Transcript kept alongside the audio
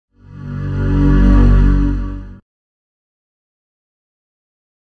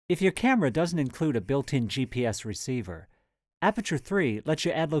If your camera doesn't include a built-in GPS receiver, Aperture 3 lets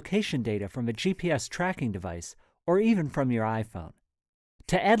you add location data from a GPS tracking device or even from your iPhone.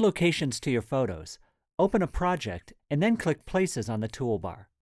 To add locations to your photos, open a project and then click Places on the toolbar.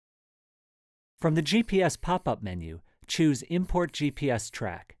 From the GPS pop-up menu, choose Import GPS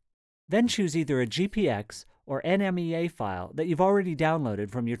Track. Then choose either a GPX or NMEA file that you've already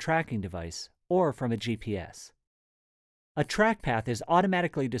downloaded from your tracking device or from a GPS. A track path is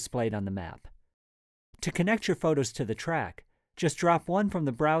automatically displayed on the map. To connect your photos to the track, just drop one from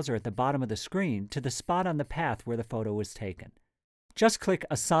the browser at the bottom of the screen to the spot on the path where the photo was taken. Just click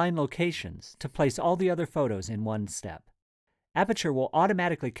Assign Locations to place all the other photos in one step. Aperture will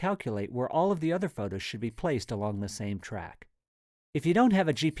automatically calculate where all of the other photos should be placed along the same track. If you don't have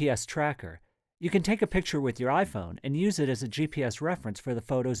a GPS tracker, you can take a picture with your iPhone and use it as a GPS reference for the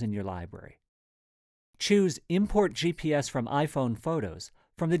photos in your library. Choose Import GPS from iPhone Photos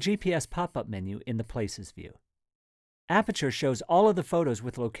from the GPS pop-up menu in the Places view. Aperture shows all of the photos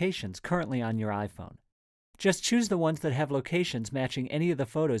with locations currently on your iPhone. Just choose the ones that have locations matching any of the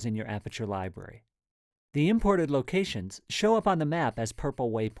photos in your Aperture library. The imported locations show up on the map as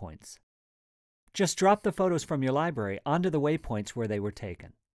purple waypoints. Just drop the photos from your library onto the waypoints where they were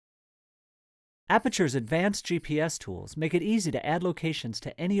taken. Aperture's advanced GPS tools make it easy to add locations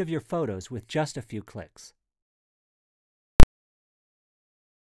to any of your photos with just a few clicks.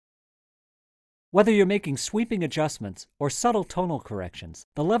 Whether you're making sweeping adjustments or subtle tonal corrections,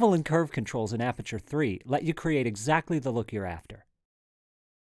 the level and curve controls in Aperture 3 let you create exactly the look you're after.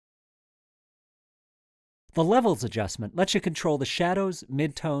 The Levels adjustment lets you control the shadows,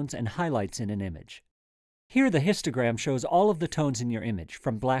 midtones, and highlights in an image. Here the histogram shows all of the tones in your image,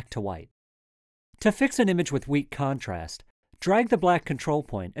 from black to white. To fix an image with weak contrast, drag the black control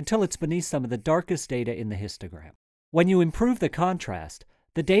point until it's beneath some of the darkest data in the histogram. When you improve the contrast,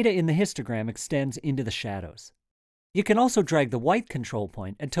 the data in the histogram extends into the shadows. You can also drag the white control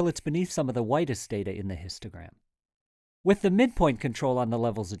point until it's beneath some of the whitest data in the histogram. With the midpoint control on the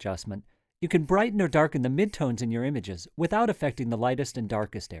Levels adjustment, you can brighten or darken the midtones in your images without affecting the lightest and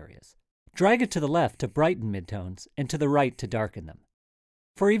darkest areas. Drag it to the left to brighten midtones and to the right to darken them.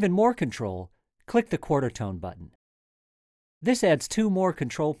 For even more control, click the quarter tone button. This adds 2 more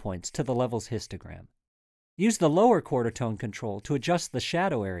control points to the Levels histogram. Use the lower quarter tone control to adjust the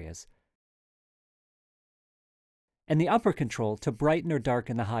shadow areas, and the upper control to brighten or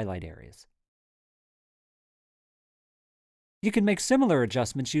darken the highlight areas. You can make similar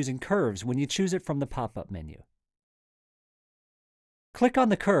adjustments using curves when you choose it from the pop-up menu. Click on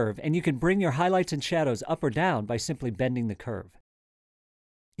the curve and you can bring your highlights and shadows up or down by simply bending the curve.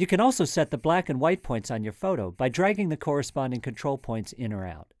 You can also set the black and white points on your photo by dragging the corresponding control points in or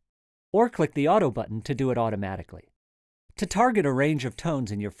out. Or click the Auto button to do it automatically. To target a range of tones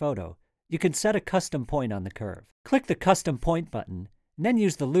in your photo, you can set a custom point on the curve. Click the Custom Point button, and then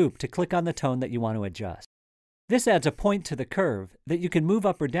use the loop to click on the tone that you want to adjust. This adds a point to the curve that you can move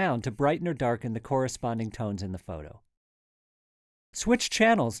up or down to brighten or darken the corresponding tones in the photo. Switch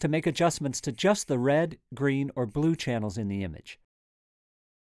channels to make adjustments to just the red, green, or blue channels in the image.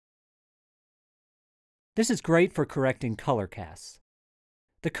 This is great for correcting color casts.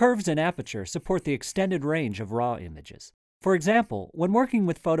 The curves in Aperture support the extended range of raw images. For example, when working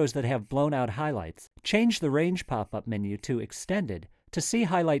with photos that have blown-out highlights, change the Range pop-up menu to Extended to see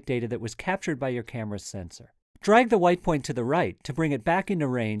highlight data that was captured by your camera's sensor. Drag the white point to the right to bring it back into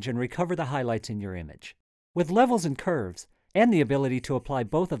range and recover the highlights in your image. With levels and curves, and the ability to apply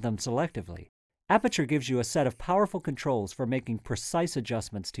both of them selectively, Aperture gives you a set of powerful controls for making precise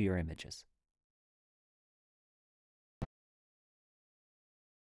adjustments to your images.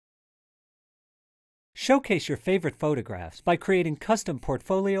 Showcase your favorite photographs by creating custom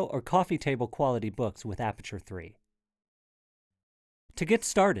portfolio or coffee table quality books with Aperture 3. To get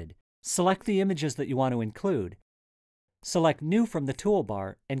started, select the images that you want to include, select New from the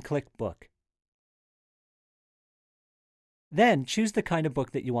toolbar, and click Book. Then choose the kind of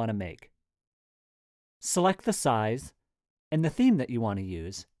book that you want to make. Select the size and the theme that you want to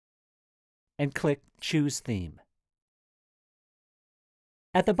use, and click Choose Theme.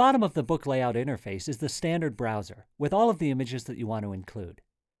 At the bottom of the book layout interface is the standard browser with all of the images that you want to include.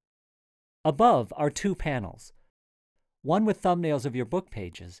 Above are 2 panels, one with thumbnails of your book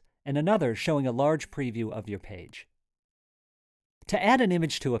pages and another showing a large preview of your page. To add an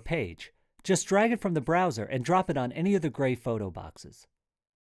image to a page, just drag it from the browser and drop it on any of the gray photo boxes.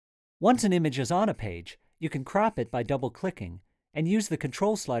 Once an image is on a page, you can crop it by double-clicking and use the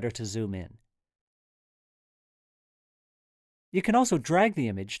control slider to zoom in. You can also drag the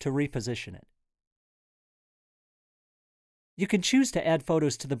image to reposition it. You can choose to add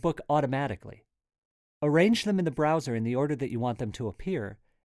photos to the book automatically. Arrange them in the browser in the order that you want them to appear,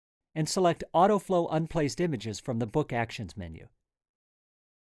 and select Autoflow Unplaced Images from the Book Actions menu.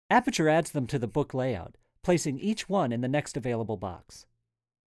 Aperture adds them to the book layout, placing each one in the next available box.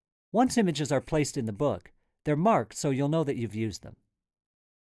 Once images are placed in the book, they're marked so you'll know that you've used them.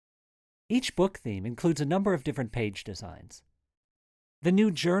 Each book theme includes a number of different page designs. The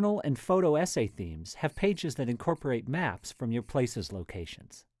new journal and photo essay themes have pages that incorporate maps from your place's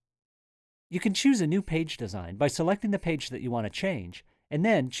locations. You can choose a new page design by selecting the page that you want to change and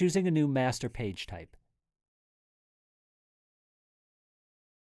then choosing a new master page type.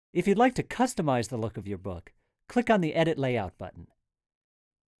 If you'd like to customize the look of your book, click on the Edit Layout button.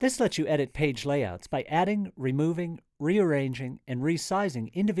 This lets you edit page layouts by adding, removing, rearranging, and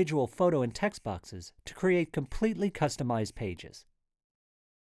resizing individual photo and text boxes to create completely customized pages.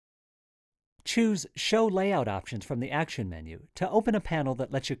 Choose Show Layout Options from the Action menu to open a panel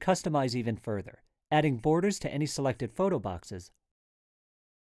that lets you customize even further, adding borders to any selected photo boxes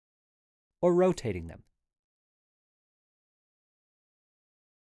or rotating them.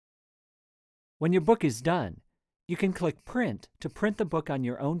 When your book is done, you can click Print to print the book on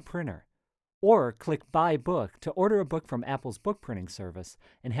your own printer, or click Buy Book to order a book from Apple's book printing service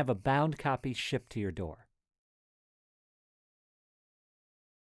and have a bound copy shipped to your door.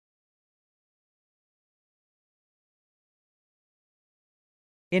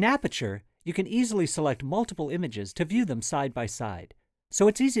 In Aperture, you can easily select multiple images to view them side by side, so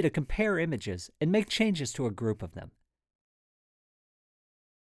it's easy to compare images and make changes to a group of them.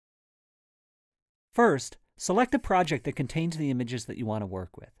 First, select a project that contains the images that you want to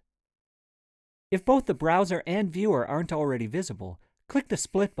work with. If both the browser and viewer aren't already visible, click the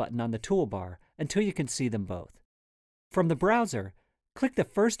Split button on the toolbar until you can see them both. From the browser, click the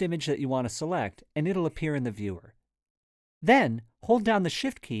first image that you want to select and it'll appear in the viewer. Then, hold down the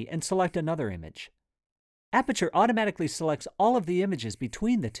Shift key and select another image. Aperture automatically selects all of the images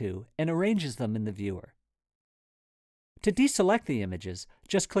between the two and arranges them in the viewer. To deselect the images,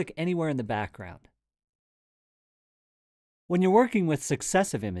 just click anywhere in the background. When you're working with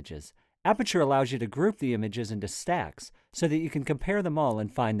successive images, Aperture allows you to group the images into stacks so that you can compare them all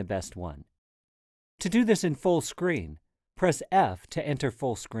and find the best one. To do this in full screen, press F to enter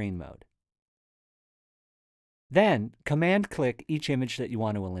full screen mode. Then, Command-click each image that you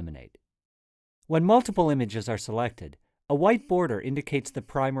want to eliminate. When multiple images are selected, a white border indicates the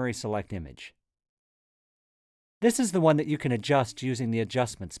primary select image. This is the one that you can adjust using the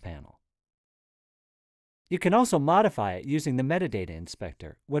Adjustments panel. You can also modify it using the Metadata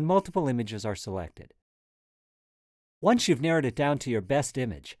Inspector when multiple images are selected. Once you've narrowed it down to your best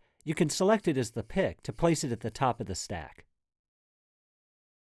image, you can select it as the pick to place it at the top of the stack.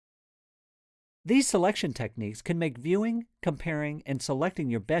 These selection techniques can make viewing, comparing, and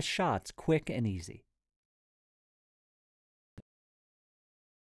selecting your best shots quick and easy.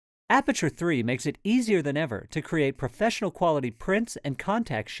 Aperture 3 makes it easier than ever to create professional quality prints and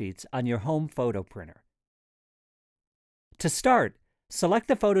contact sheets on your home photo printer. To start, select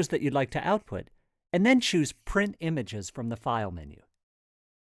the photos that you'd like to output, and then choose Print Images from the File menu.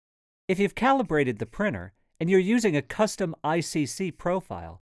 If you've calibrated the printer and you're using a custom ICC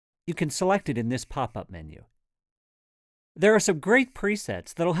profile, you can select it in this pop-up menu. There are some great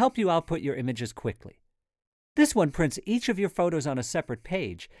presets that'll help you output your images quickly. This one prints each of your photos on a separate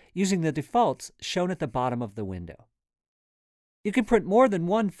page using the defaults shown at the bottom of the window. You can print more than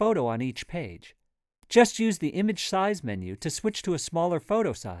one photo on each page. Just use the Image Size menu to switch to a smaller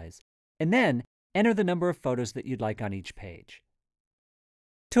photo size, and then enter the number of photos that you'd like on each page.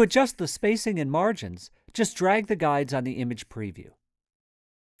 To adjust the spacing and margins, just drag the guides on the image preview.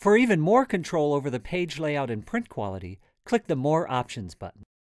 For even more control over the page layout and print quality, click the More Options button.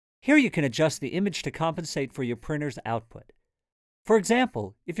 Here you can adjust the image to compensate for your printer's output. For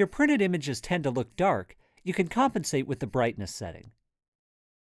example, if your printed images tend to look dark, you can compensate with the brightness setting.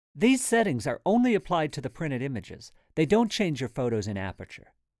 These settings are only applied to the printed images. They don't change your photos in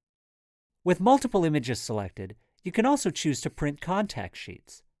Aperture. With multiple images selected, you can also choose to print contact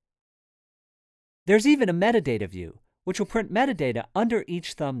sheets. There's even a metadata view, which will print metadata under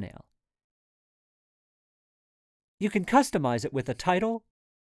each thumbnail. You can customize it with a title,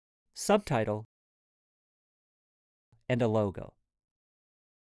 subtitle, and a logo.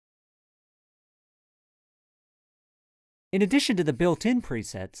 In addition to the built-in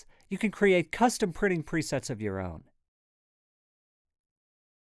presets, you can create custom printing presets of your own.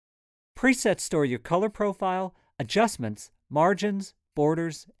 Presets store your color profile, adjustments, margins,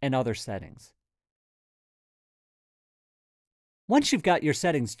 borders, and other settings. Once you've got your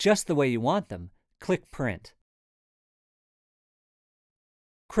settings just the way you want them, click Print.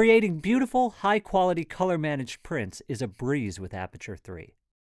 Creating beautiful, high-quality color-managed prints is a breeze with Aperture 3.